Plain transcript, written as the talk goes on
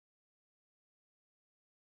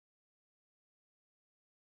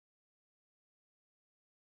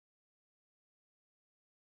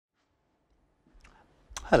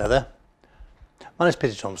Hello there, my name is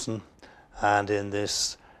Peter Thompson, and in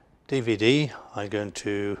this DVD I'm going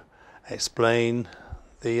to explain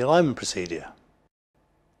the alignment procedure.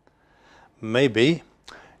 Maybe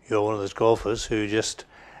you're one of those golfers who just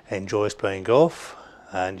enjoys playing golf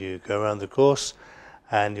and you go around the course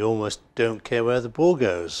and you almost don't care where the ball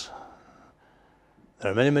goes. There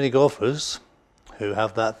are many golfers who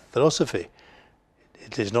have that philosophy.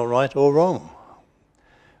 It is not right or wrong.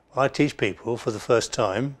 When I teach people for the first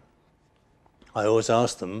time, I always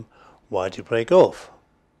ask them, why do you play golf?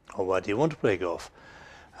 Or why do you want to play golf?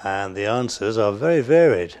 And the answers are very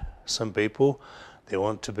varied. Some people, they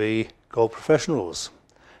want to be golf professionals.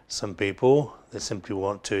 Some people, they simply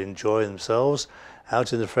want to enjoy themselves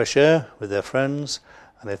out in the fresh air with their friends,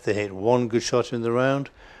 and if they hit one good shot in the round,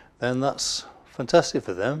 then that's fantastic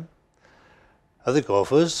for them. Other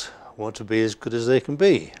golfers want to be as good as they can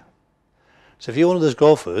be. So if you're one of those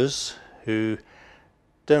golfers who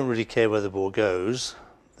don't really care where the ball goes,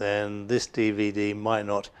 then this DVD might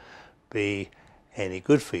not be any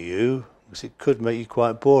good for you, because it could make you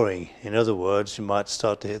quite boring. In other words, you might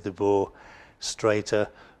start to hit the ball straighter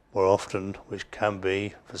more often, which can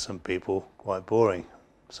be, for some people, quite boring.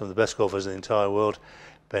 Some of the best golfers in the entire world,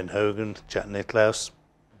 Ben Hogan, Jack Nicklaus,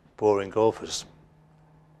 boring golfers.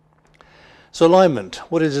 So alignment,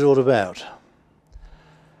 what is it all about?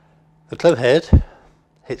 The club head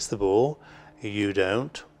hits the ball, you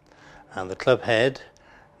don't, and the club head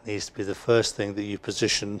needs to be the first thing that you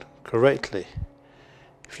position correctly.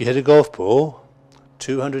 If you hit a golf ball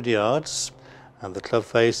 200 yards and the club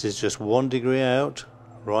face is just 1 degree out,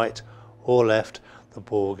 right or left, the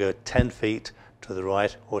ball will go 10 feet to the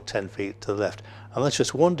right or 10 feet to the left. And that's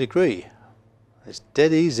just 1 degree. It's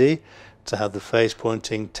dead easy to have the face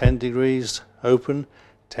pointing 10 degrees open,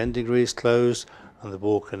 10 degrees closed, and the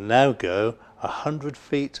ball can now go 100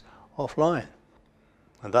 feet offline.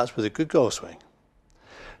 And that's with a good golf swing.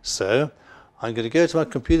 So I'm going to go to my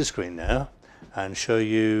computer screen now and show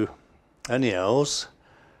you Aniel's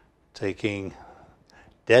taking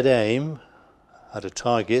dead aim at a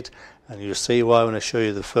target, and you'll see why when I show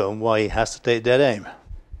you the film why he has to take dead aim.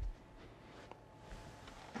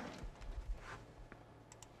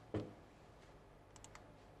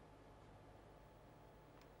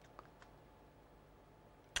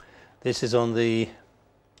 This is on the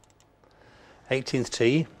 18th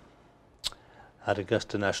tee at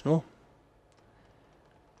Augusta National,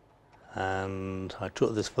 and I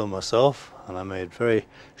took this film myself and I made very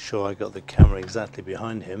sure I got the camera exactly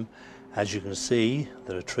behind him. As you can see,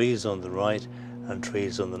 there are trees on the right and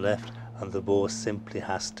trees on the left, and the ball simply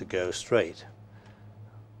has to go straight.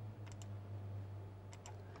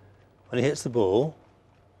 When he hits the ball,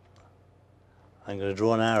 I'm going to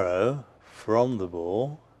draw an arrow from the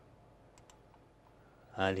ball,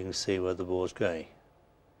 and you can see where the ball is going.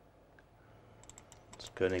 It's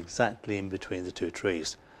going exactly in between the two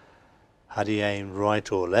trees. Had he aimed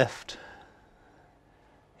right or left,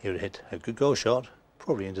 he would hit a good goal shot,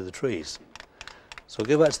 probably into the trees. So I'll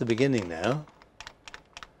go back to the beginning now,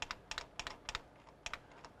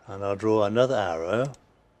 and I'll draw another arrow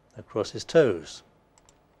across his toes.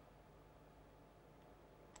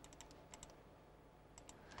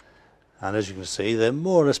 And as you can see, they're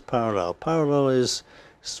more or less parallel. Parallel is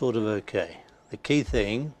sort of okay. The key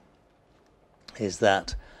thing is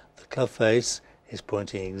that the club face is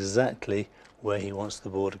pointing exactly where he wants the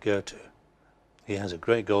ball to go to. He has a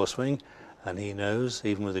great golf swing, and he knows,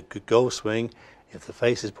 even with a good golf swing, if the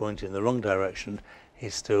face is pointing in the wrong direction,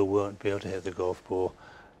 he still won't be able to hit the golf ball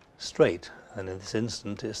straight. And in this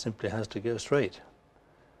instant, it simply has to go straight.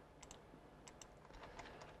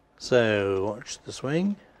 So watch the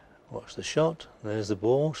swing. Watch the shot. There's the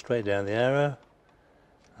ball straight down the arrow,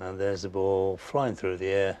 and there's the ball flying through the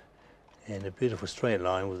air in a beautiful straight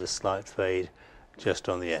line with a slight fade just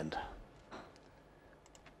on the end.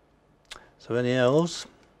 So Aniel's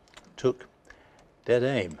took dead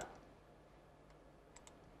aim.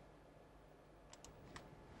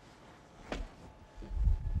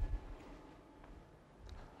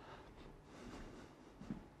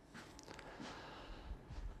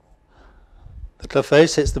 The club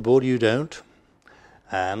face hits the ball, you don't,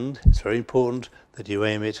 and it's very important that you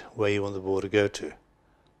aim it where you want the ball to go to.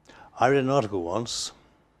 I read an article once,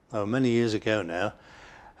 many years ago now,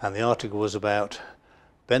 and the article was about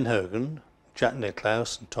Ben Hogan, Jack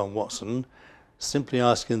Nicklaus and Tom Watson simply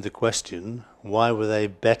asking the question, why were they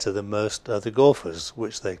better than most other golfers,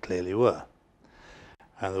 which they clearly were.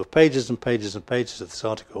 And there were pages and pages and pages of this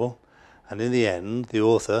article, and in the end the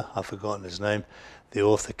author, I've forgotten his name, the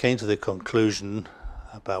author came to the conclusion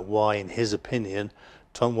about why, in his opinion,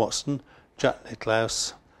 Tom Watson, Jack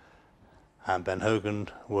Nicklaus and Ben Hogan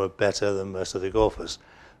were better than most of the golfers.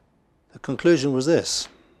 The conclusion was this: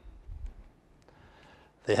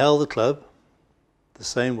 they held the club the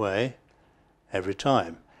same way every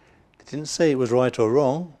time. They didn't say it was right or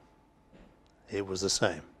wrong, it was the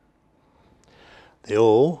same. They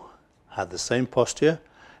all had the same posture,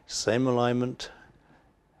 same alignment,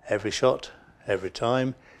 every shot, every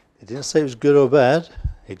time. They didn't say it was good or bad,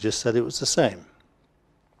 it just said it was the same.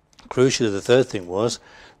 Crucially, the third thing was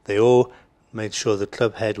they all made sure the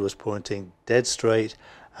club head was pointing dead straight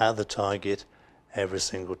at the target every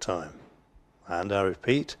single time. And I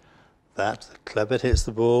repeat that the club head hits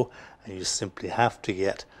the ball and you simply have to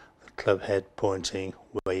get the club head pointing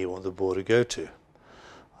where you want the ball to go to.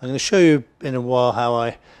 I'm going to show you in a while how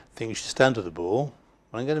I think you should stand to the ball.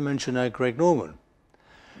 I'm going to mention now Greg Norman.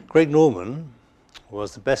 Greg Norman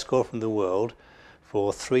was the best golfer in the world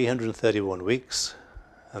for 331 weeks,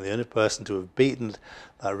 and the only person to have beaten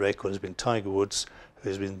that record has been Tiger Woods, who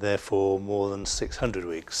has been there for more than 600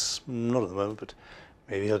 weeks. Not at the moment, but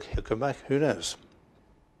maybe he'll come back, who knows.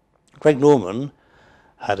 Greg Norman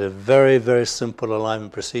had a very, very simple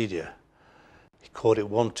alignment procedure. He called it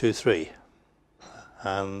 1, 2, 3.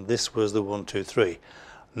 And this was the 1, 2, 3.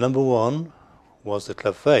 Number 1 was the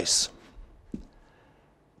club face.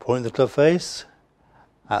 Point the club face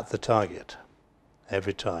at the target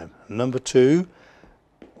every time. Number 2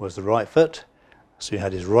 was the right foot. So he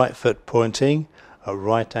had his right foot pointing at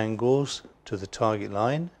right angles to the target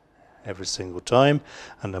line every single time.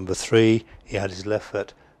 And number 3, he had his left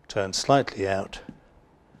foot turned slightly out,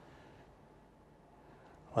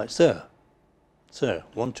 like so. So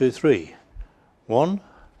 1, 2, 3. 1,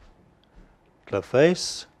 club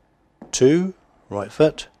face. 2, right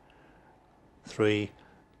foot. 3,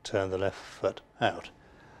 turn the left foot out.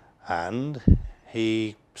 And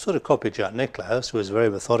he sort of copied Jack Nicklaus, who was very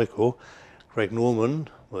methodical. Greg Norman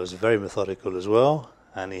was very methodical as well,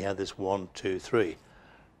 and he had this 1, 2, 3.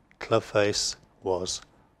 Club face was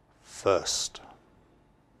first.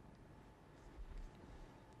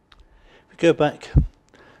 If we go back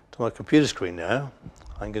to my computer screen now,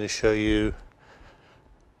 I'm going to show you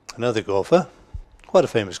another golfer, quite a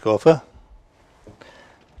famous golfer.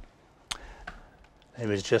 His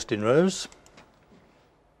name is Justin Rose.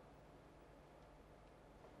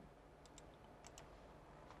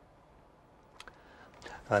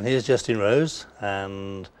 And here's Justin Rose,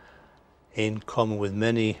 and in common with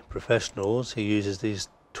many professionals, he uses these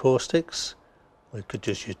tour sticks. We could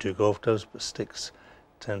just use 2 golf clubs, but sticks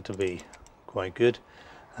tend to be quite good.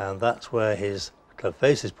 And that's where his club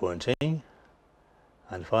face is pointing.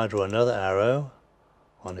 And if I draw another arrow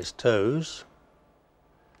on his toes,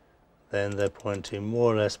 then they're pointing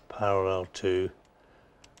more or less parallel to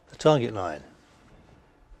the target line.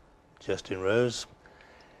 Justin Rose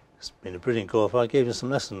has been a brilliant golfer. I gave him some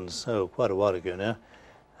lessons quite a while ago now,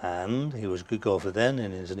 and he was a good golfer then,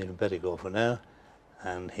 and he's an even better golfer now.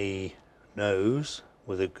 And he knows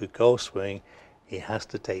with a good golf swing he has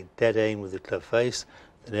to take dead aim with the club face,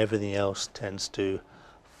 then everything else tends to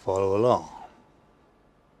follow along.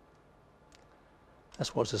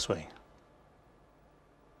 Let's watch the swing.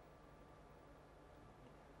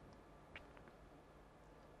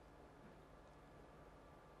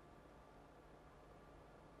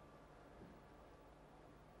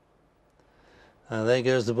 And there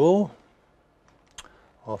goes the ball,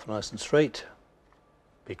 off nice and straight,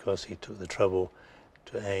 because he took the trouble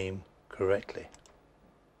to aim correctly.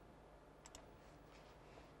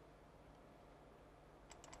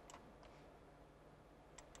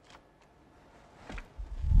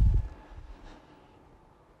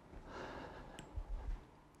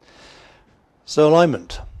 So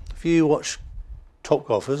alignment. If you watch top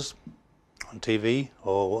golfers on TV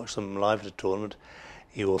or watch them live at a tournament,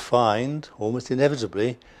 you will find almost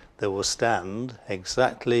inevitably they will stand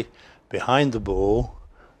exactly behind the ball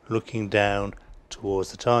looking down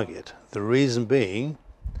towards the target. The reason being,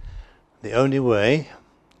 the only way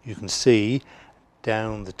you can see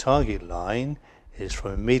down the target line is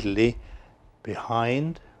from immediately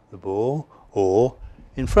behind the ball or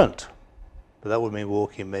in front. But that would mean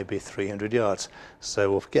walking maybe 300 yards.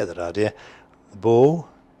 So we'll forget that idea. The ball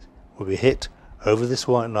will be hit over this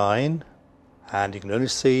white line, and you can only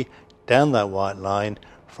see down that white line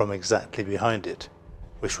from exactly behind it,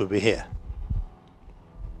 which would be here.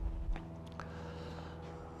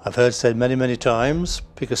 I've heard said many, many times,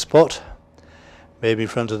 pick a spot, maybe in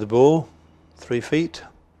front of the ball, 3 feet,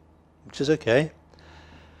 which is okay.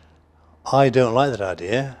 I don't like that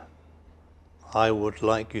idea. I would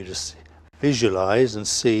like you to visualize and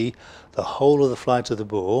see the whole of the flight of the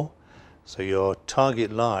ball, so your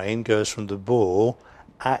target line goes from the ball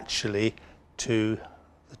actually to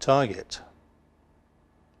the target.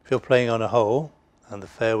 If you're playing on a hole and the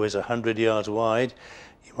fairway is 100 yards wide,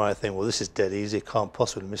 you might think, well, this is dead easy, can't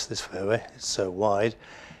possibly miss this fairway, it's so wide.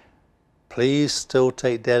 Please still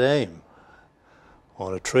take dead aim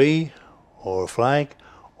on a tree or a flag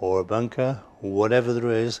or a bunker, whatever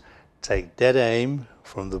there is. Take dead aim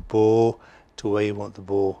from the ball to where you want the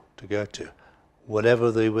ball to go to,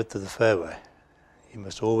 whatever the width of the fairway. You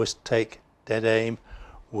must always take dead aim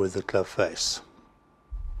with the club face.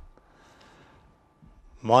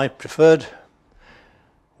 My preferred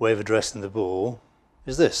way of addressing the ball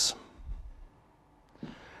is this.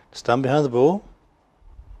 Stand behind the ball,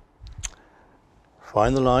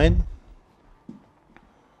 find the line.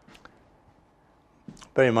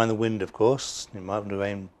 Bear in mind the wind, of course. You might want to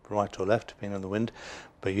aim right or left depending on the wind,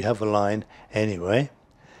 but you have a line anyway.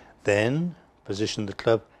 Then position the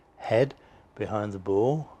club head behind the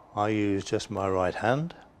ball. I use just my right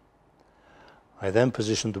hand. I then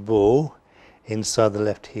position the ball inside the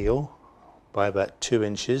left heel by about 2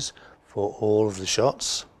 inches for all of the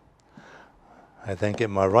shots. I then get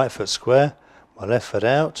my right foot square, my left foot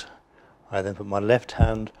out. I then put my left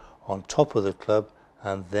hand on top of the club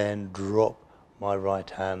and then drop my right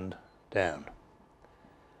hand down.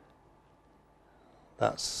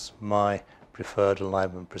 That's my preferred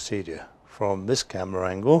alignment procedure. From this camera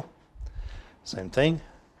angle, same thing,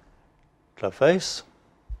 club face,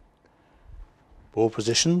 ball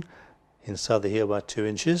position inside the heel by 2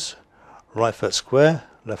 inches, right foot square,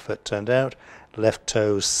 left foot turned out, left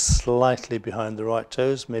toes slightly behind the right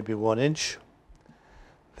toes, maybe 1 inch.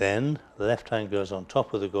 Then the left hand goes on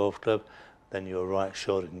top of the golf club, then your right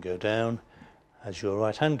shoulder can go down as your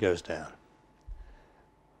right hand goes down.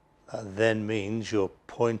 That then means you're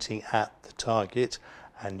pointing at the target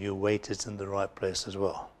and your weight is in the right place as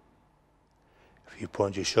well. If you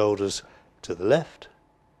point your shoulders to the left,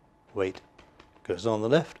 weight goes on the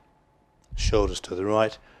left, shoulders to the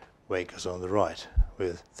right, weight goes on the right.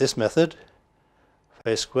 With this method,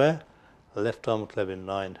 face square, left arm club in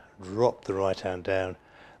line, drop the right hand down,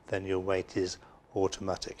 then your weight is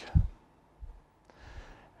automatic.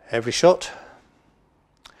 Every shot,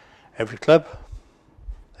 every club,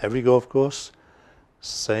 every golf course,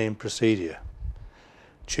 same procedure.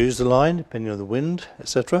 Choose the line depending on the wind,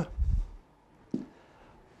 etc.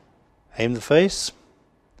 Aim the face,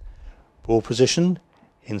 ball position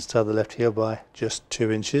inside the left heel by just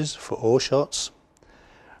 2 inches for all shots.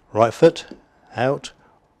 Right foot out,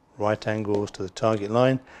 right angles to the target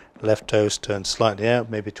line, left toes turned slightly out,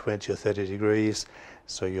 maybe 20 or 30 degrees,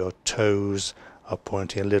 so your toes are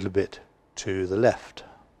pointing a little bit to the left.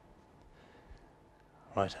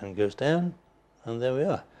 Right hand goes down, and there we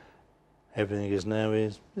are. Everything is now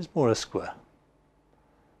is more or less square.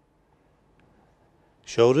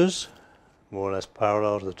 Shoulders more or less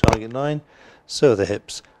parallel to the target line, so the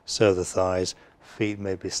hips, so the thighs, feet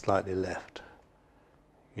may be slightly left.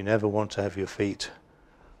 You never want to have your feet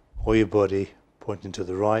or your body pointing to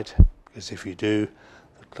the right, because if you do,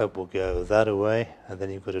 the club will go that way, and then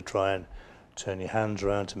you've got to try and turn your hands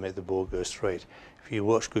around to make the ball go straight. If you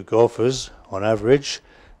watch good golfers, on average,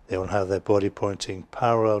 they will have their body pointing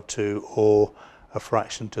parallel to or a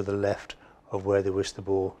fraction to the left of where they wish the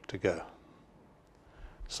ball to go.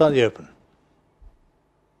 Slightly open.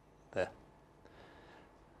 There.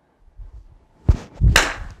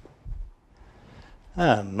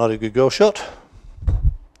 And not a good goal shot.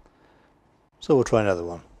 So we'll try another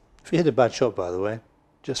one. If you hit a bad shot, by the way,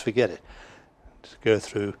 just forget it. Just go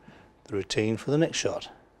through the routine for the next shot.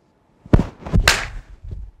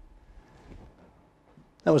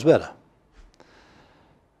 That was better.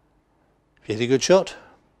 If you hit a good shot,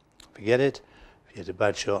 forget it. If you hit a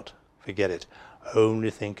bad shot, forget it.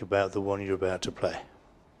 Only think about the one you're about to play.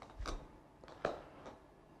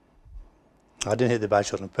 I didn't hit the bad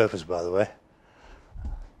shot on purpose, by the way.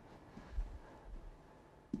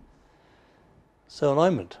 So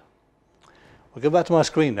alignment. We'll go back to my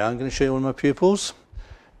screen now. I'm going to show you one of my pupils.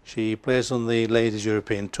 She plays on the Ladies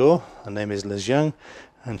European Tour. Her name is Liz Young,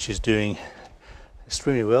 and she's doing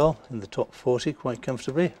extremely well in the top 40 quite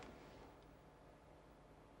comfortably.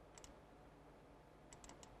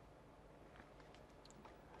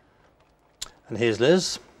 And here's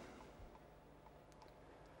Liz.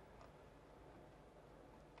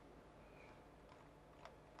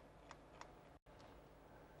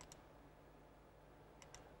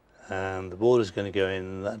 And the ball is going to go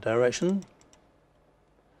in that direction,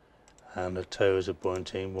 and the toes are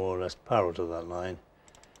pointing more or less parallel to that line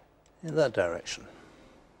in that direction.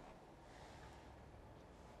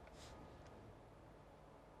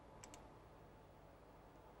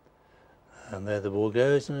 And there the ball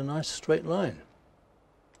goes in a nice straight line.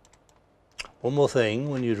 One more thing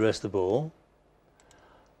when you address the ball,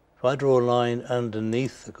 If I draw a line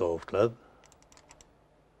underneath the golf club,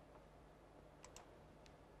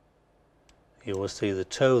 you will see the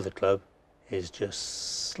toe of the club is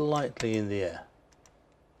just slightly in the air.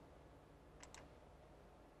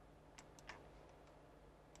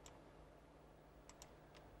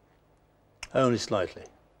 Only slightly.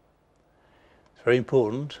 It's very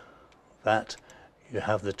important that you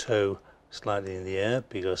have the toe slightly in the air,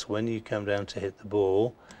 because when you come down to hit the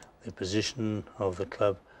ball, the position of the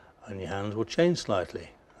club on your hands will change slightly,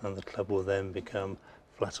 and the club will then become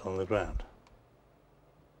flat on the ground.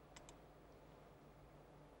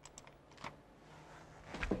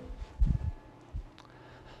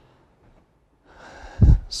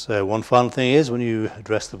 So one final thing is, when you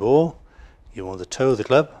address the ball, you want the toe of the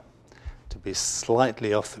club to be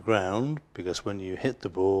slightly off the ground, because when you hit the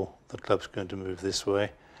ball, the club's going to move this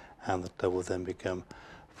way and the club will then become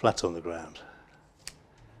flat on the ground.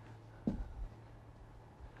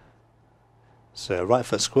 So right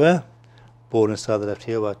foot square, ball inside the left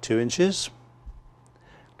heel by 2 inches,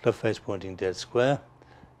 club face pointing dead square,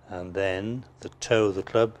 and then the toe of the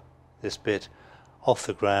club, this bit, off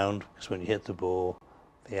the ground, because when you hit the ball,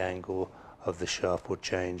 the angle of the shaft will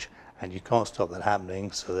change, and you can't stop that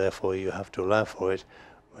happening, so therefore you have to allow for it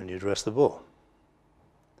when you address the ball.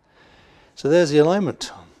 So there's the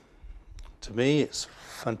alignment. To me, it's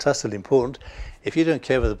fantastically important. If you don't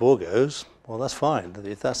care where the ball goes, well, that's fine.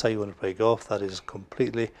 If that's how you want to play golf, that is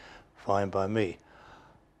completely fine by me.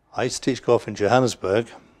 I used to teach golf in Johannesburg,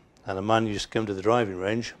 and a man used to come to the driving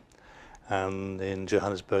range, and in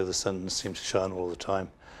Johannesburg the sun seems to shine all the time,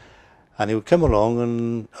 and he would come along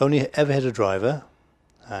and only ever hit a driver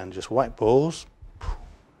and just whack balls,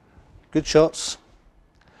 good shots.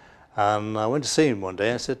 And I went to see him one day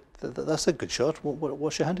and I said, that's a good shot,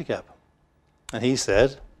 what's your handicap? And he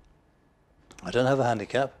said, I don't have a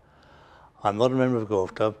handicap, I'm not a member of a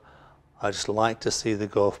golf club, I just like to see the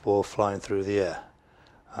golf ball flying through the air.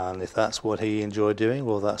 And if that's what he enjoyed doing,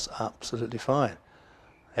 well, that's absolutely fine.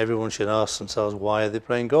 Everyone should ask themselves, why are they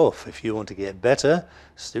playing golf? If you want to get better,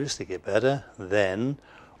 seriously get better, then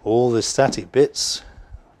all the static bits,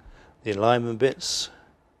 the alignment bits,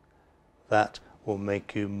 that will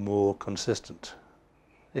make you more consistent.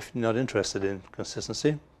 If you're not interested in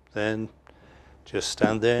consistency, then just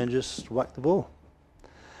stand there and just whack the ball.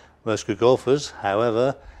 Most good golfers,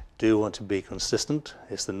 however, do want to be consistent.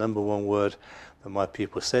 It's the #1 word that my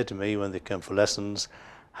people say to me when they come for lessons.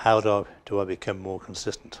 How do I become more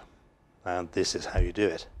consistent? And this is how you do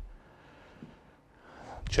it.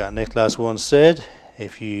 Jack Nicklaus once said,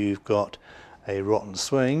 if you've got a rotten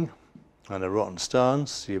swing and a rotten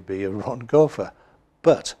stance, you'll be a rotten golfer.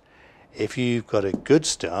 But if you've got a good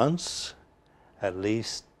stance, at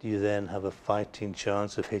least you then have a fighting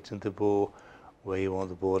chance of hitting the ball where you want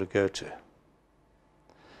the ball to go to.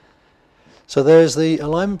 So there's the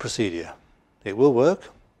alignment procedure. It will work,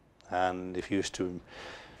 and if you used to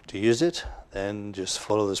use it, then just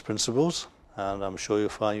follow those principles, and I'm sure you'll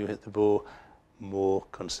find you hit the ball more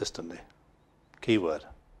consistently. Keyword.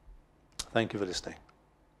 Thank you for listening.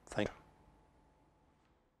 Thank you.